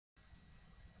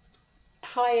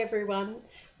Hi everyone,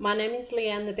 my name is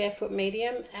Leanne the Barefoot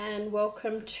Medium and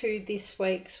welcome to this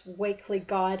week's weekly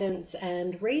guidance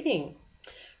and reading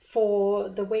for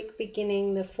the week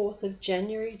beginning the 4th of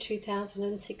January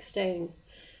 2016.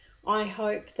 I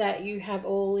hope that you have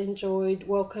all enjoyed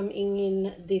welcoming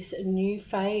in this new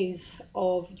phase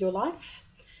of your life,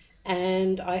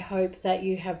 and I hope that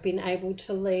you have been able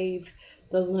to leave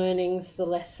the learnings, the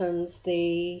lessons,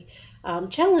 the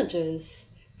challenges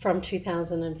from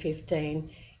 2015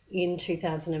 in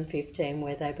 2015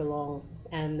 where they belong,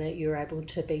 and that you're able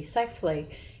to be safely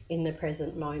in the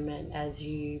present moment as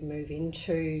you move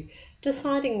into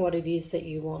deciding what it is that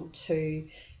you want to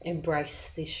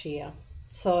embrace this year.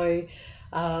 So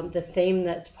the theme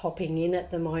that's popping in at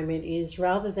the moment is,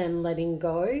 rather than letting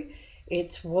go,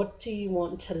 it's what do you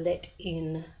want to let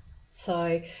in.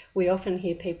 So we often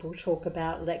hear people talk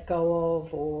about let go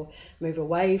of, or move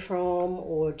away from,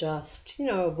 or just,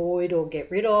 avoid or get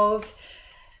rid of.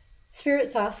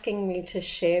 Spirit's asking me to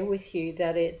share with you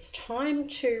that it's time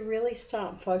to really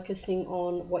start focusing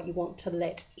on what you want to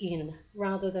let in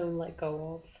rather than let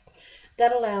go of.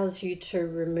 That allows you to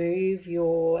remove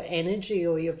your energy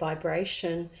or your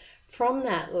vibration from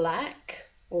that lack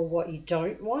or what you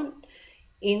don't want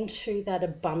into that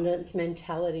abundance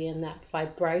mentality and that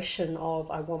vibration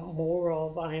of I want more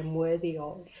of, I am worthy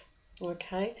of.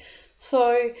 Okay,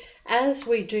 so as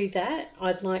we do that,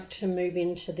 I'd like to move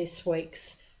into this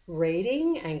week's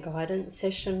reading and guidance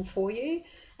session for you.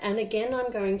 And again,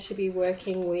 I'm going to be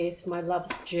working with my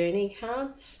Love's Journey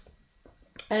cards,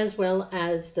 as well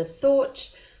as the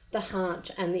Thought, the Heart,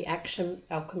 and the Action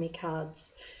Alchemy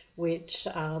cards, which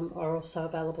are also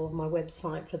available on my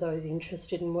website for those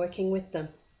interested in working with them.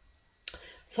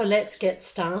 So let's get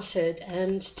started.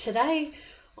 And today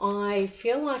I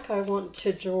feel like I want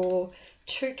to draw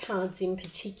two cards in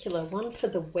particular, one for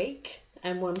the week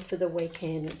and one for the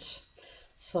weekend.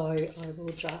 So I will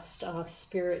just ask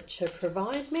Spirit to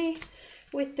provide me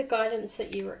with the guidance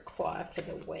that you require for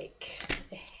the week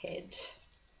ahead.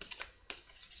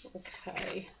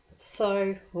 Okay,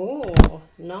 so, oh,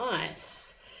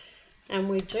 nice. And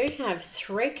we do have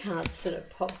 3 cards that have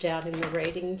popped out in the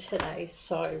reading today,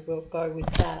 so we'll go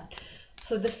with that.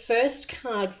 So the first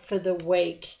card for the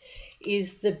week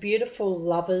is the beautiful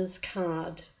Lovers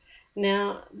card.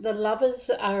 Now, the Lovers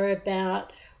are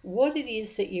about what it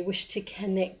is that you wish to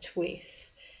connect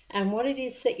with and what it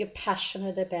is that you're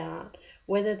passionate about,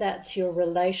 whether that's your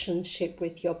relationship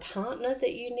with your partner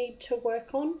that you need to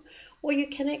work on, or your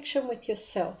connection with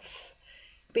yourself,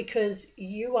 because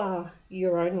you are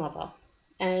your own lover.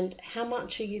 And how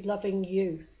much are you loving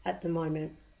you at the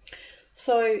moment?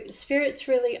 So Spirit's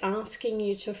really asking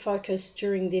you to focus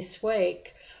during this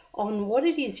week on what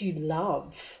it is you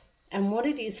love and what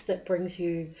it is that brings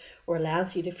you or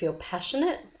allows you to feel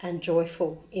passionate and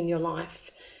joyful in your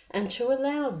life, and to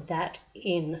allow that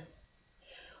in.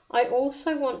 I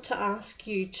also want to ask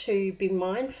you to be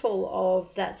mindful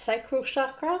of that sacral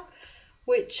chakra,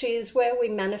 which is where we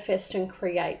manifest and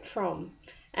create from.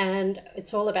 And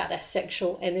it's all about our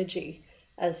sexual energy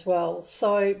as well.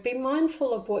 So be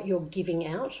mindful of what you're giving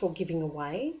out or giving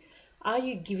away. Are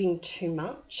you giving too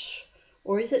much?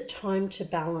 Or is it time to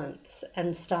balance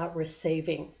and start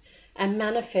receiving and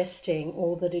manifesting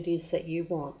all that it is that you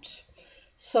want?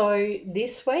 So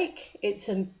this week, it's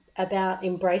about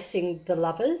embracing the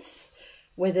Lovers,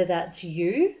 whether that's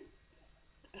you,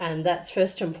 and that's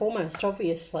first and foremost,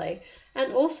 obviously,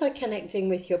 and also connecting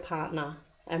with your partner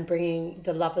and bringing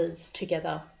the Lovers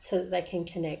together so that they can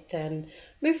connect and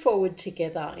move forward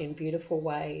together in beautiful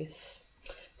ways.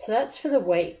 So that's for the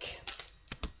week.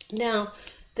 Now,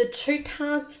 the 2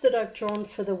 cards that I've drawn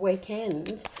for the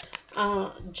weekend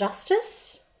are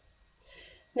Justice.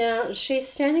 Now, she's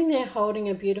standing there holding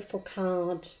a beautiful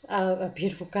card.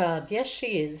 Yes,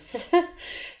 she is.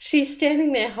 She's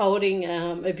standing there holding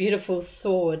a beautiful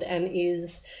sword and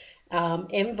is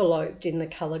enveloped in the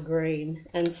colour green.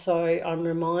 And so I'm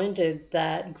reminded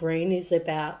that green is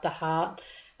about the heart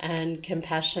and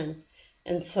compassion.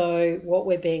 And so what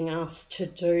we're being asked to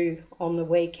do on the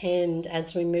weekend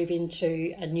as we move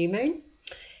into a new moon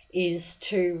is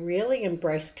to really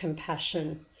embrace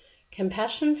compassion.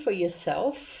 Compassion for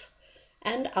yourself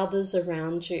and others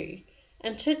around you.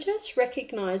 And to just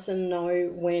recognise and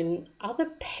know when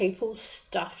other people's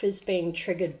stuff is being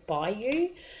triggered by you,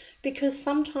 because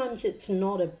sometimes it's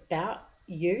not about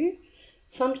you.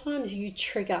 Sometimes you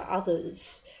trigger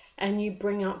others and you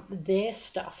bring up their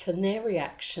stuff and their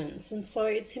reactions. And so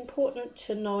it's important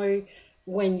to know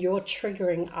when you're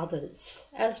triggering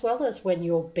others, as well as when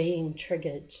you're being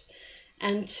triggered.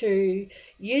 and to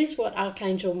use what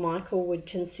Archangel Michael would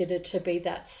consider to be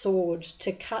that sword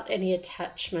to cut any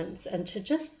attachments and to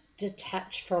just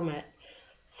detach from it.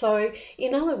 So,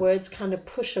 in other words, kind of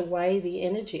push away the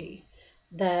energy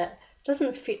that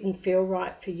doesn't fit and feel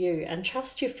right for you, and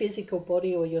trust your physical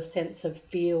body or your sense of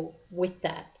feel with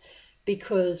that,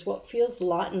 because what feels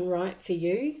light and right for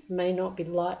you may not be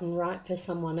light and right for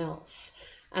someone else,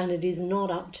 and it is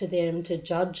not up to them to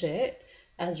judge it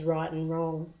as right and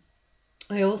wrong.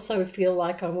 I also feel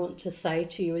like I want to say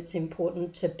to you it's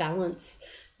important to balance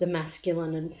the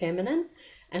masculine and feminine,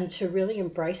 and to really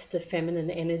embrace the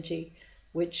feminine energy,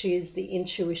 which is the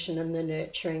intuition and the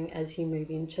nurturing as you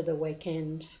move into the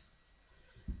weekend.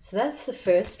 So that's the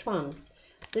first one.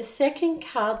 The second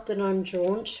card that I'm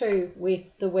drawn to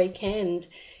with the weekend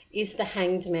is the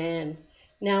Hanged Man.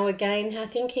 Now again, I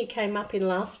think he came up in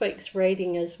last week's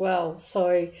reading as well.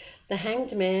 So the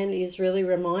Hanged Man is really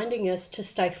reminding us to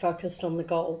stay focused on the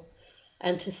goal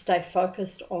and to stay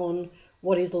focused on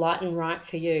what is light and right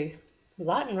for you.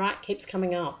 Light and right keeps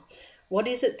coming up. What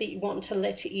is it that you want to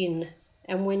let in?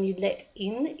 And when you let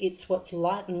in, it's what's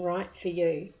light and right for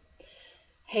you.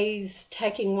 He's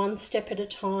taking one step at a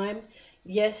time.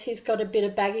 Yes, he's got a bit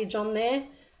of baggage on there.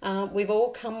 We've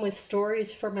all come with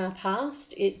stories from our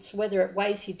past. It's whether it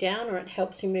weighs you down or it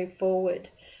helps you move forward,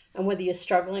 and whether you're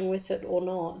struggling with it or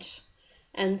not.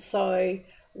 And so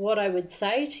what I would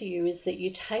say to you is that you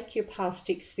take your past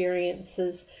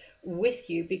experiences with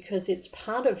you, because it's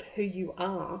part of who you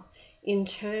are in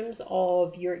terms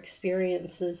of your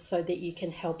experiences, so that you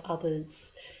can help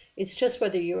others. It's just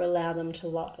whether you allow them to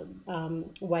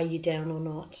weigh you down or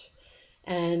not.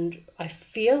 And I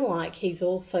feel like he's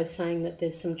also saying that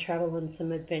there's some travel and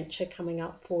some adventure coming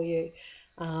up for you,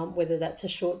 whether that's a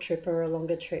short trip or a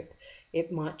longer trip.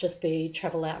 It might just be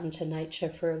travel out into nature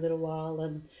for a little while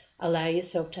and allow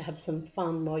yourself to have some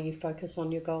fun while you focus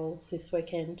on your goals this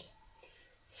weekend.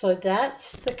 So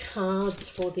that's the cards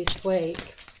for this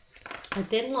week. I'd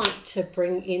then like to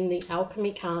bring in the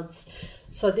alchemy cards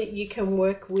so that you can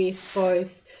work with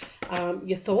both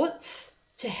your thoughts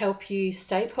to help you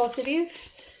stay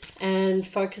positive and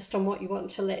focused on what you want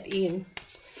to let in.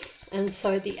 And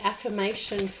so the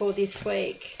affirmation for this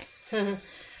week,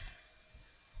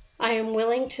 I am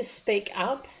willing to speak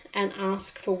up and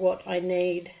ask for what I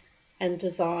need and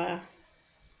desire.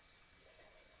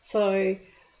 So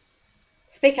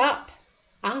speak up,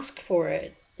 ask for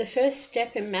it. The first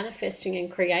step in manifesting and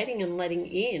creating and letting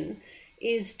in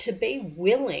is to be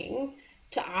willing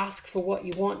to ask for what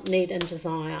you want, need, and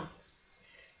desire.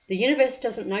 The universe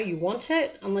doesn't know you want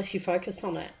it unless you focus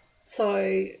on it.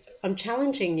 So I'm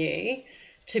challenging you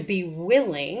to be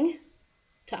willing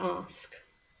to ask.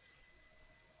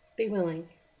 Be willing.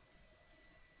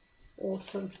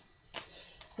 Awesome.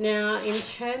 Now, in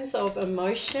terms of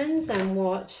emotions and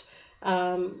what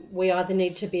we either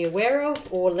need to be aware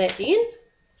of or let in,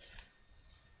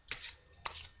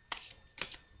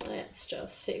 let's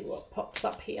just see what pops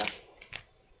up here.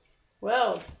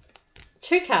 Well,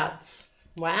 2 cards.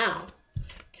 Wow.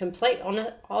 Complete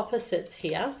opposites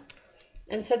here.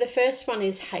 And so the first one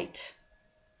is hate.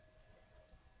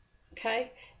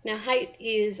 Okay. Now, hate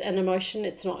is an emotion.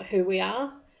 It's not who we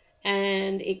are.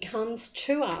 And it comes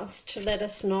to us to let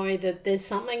us know that there's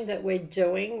something that we're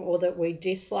doing or that we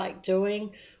dislike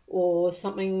doing, or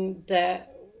something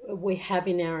that we have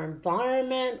in our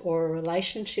environment or a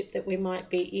relationship that we might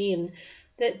be in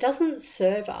that doesn't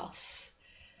serve us.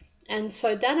 And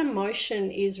so that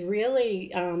emotion is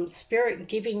really spirit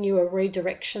giving you a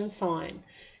redirection sign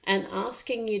and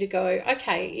asking you to go,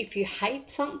 okay, if you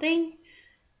hate something,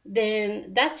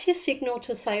 then that's your signal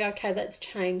to say, okay, let's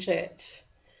change it.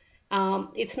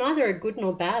 It's neither a good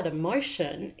nor bad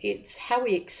emotion. It's how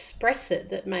we express it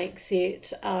that makes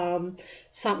it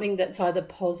something that's either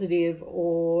positive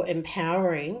or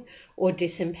empowering or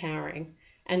disempowering.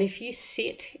 And if you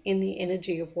sit in the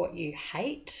energy of what you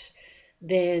hate,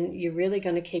 then you're really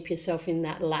going to keep yourself in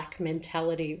that lack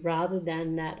mentality rather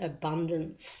than that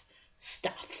abundance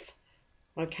stuff.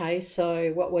 Okay,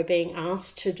 so what we're being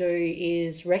asked to do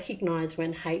is recognize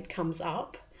when hate comes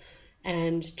up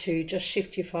and to just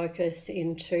shift your focus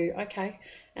into, okay,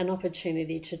 an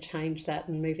opportunity to change that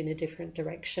and move in a different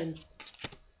direction.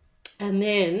 And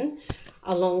then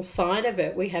alongside of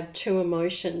it, we have 2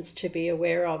 emotions to be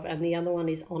aware of, and the other one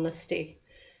is honesty.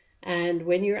 And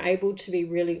when you're able to be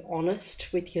really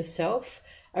honest with yourself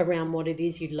around what it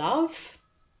is you love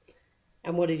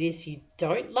and what it is you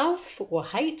don't love or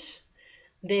hate,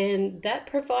 then that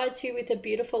provides you with a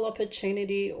beautiful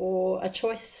opportunity or a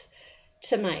choice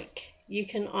to make. You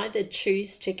can either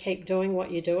choose to keep doing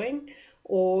what you're doing,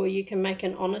 or you can make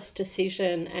an honest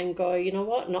decision and go, you know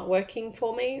what, not working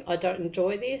for me. I don't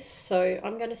enjoy this, so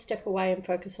I'm going to step away and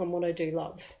focus on what I do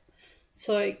love.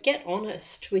 So get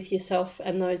honest with yourself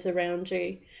and those around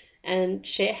you and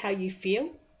share how you feel.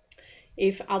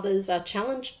 If others are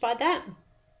challenged by that,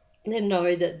 then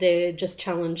know that they're just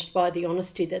challenged by the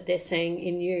honesty that they're seeing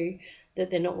in you,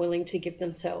 that they're not willing to give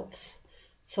themselves.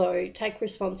 So take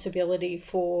responsibility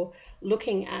for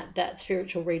looking at that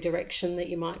spiritual redirection that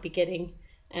you might be getting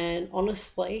and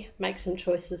honestly make some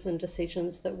choices and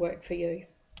decisions that work for you.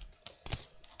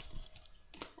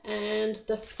 And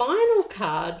the final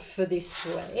card for this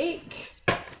week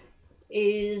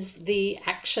is the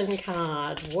action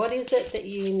card. What is it that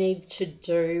you need to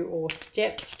do, or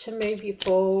steps to move you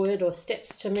forward, or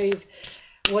steps to move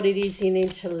what it is you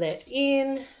need to let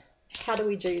in? How do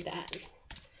we do that?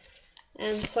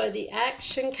 And so the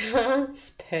action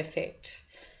cards, perfect,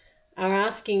 are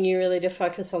asking you really to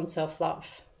focus on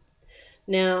self-love.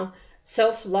 Now,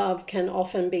 self-love can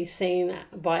often be seen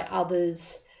by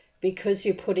others, because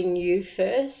you're putting you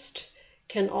first,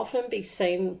 can often be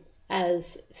seen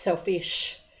as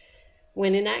selfish,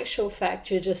 when in actual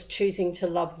fact you're just choosing to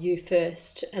love you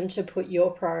first and to put your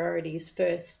priorities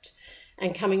first.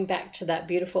 And coming back to that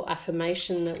beautiful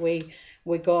affirmation that we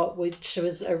got, which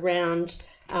was around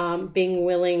being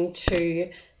willing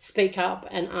to speak up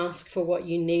and ask for what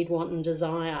you need, want and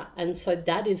desire. And so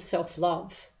that is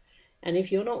self-love. And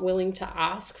if you're not willing to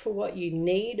ask for what you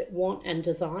need, want and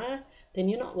desire, then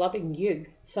you're not loving you.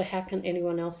 So how can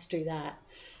anyone else do that?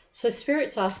 So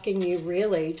Spirit's asking you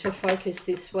really to focus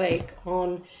this week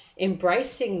on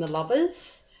embracing the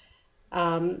lovers,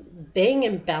 being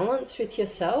in balance with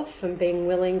yourself and being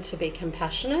willing to be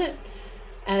compassionate,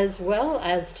 as well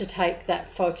as to take that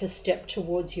focused step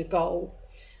towards your goal.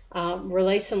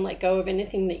 Release and let go of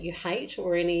anything that you hate,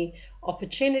 or any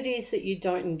opportunities that you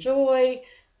don't enjoy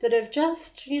that have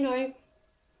just,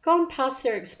 gone past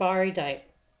their expiry date,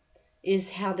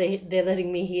 is how they're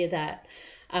letting me hear that.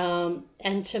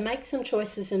 And to make some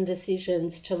choices and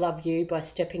decisions to love you by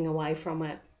stepping away from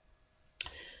it.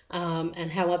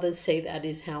 And how others see that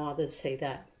is how others see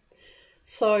that.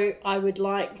 So I would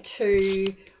like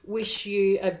to wish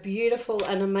you a beautiful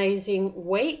and amazing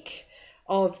week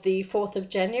of the 4th of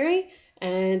January.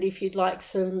 And if you'd like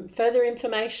some further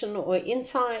information or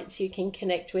insights, you can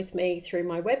connect with me through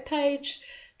my webpage,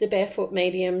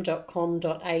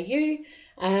 thebarefootmedium.com.au.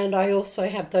 And I also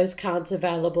have those cards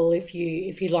available if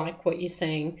you like what you're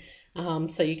seeing,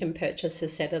 so you can purchase a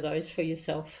set of those for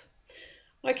yourself.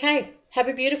 Okay, have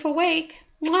a beautiful week.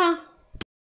 Mwah!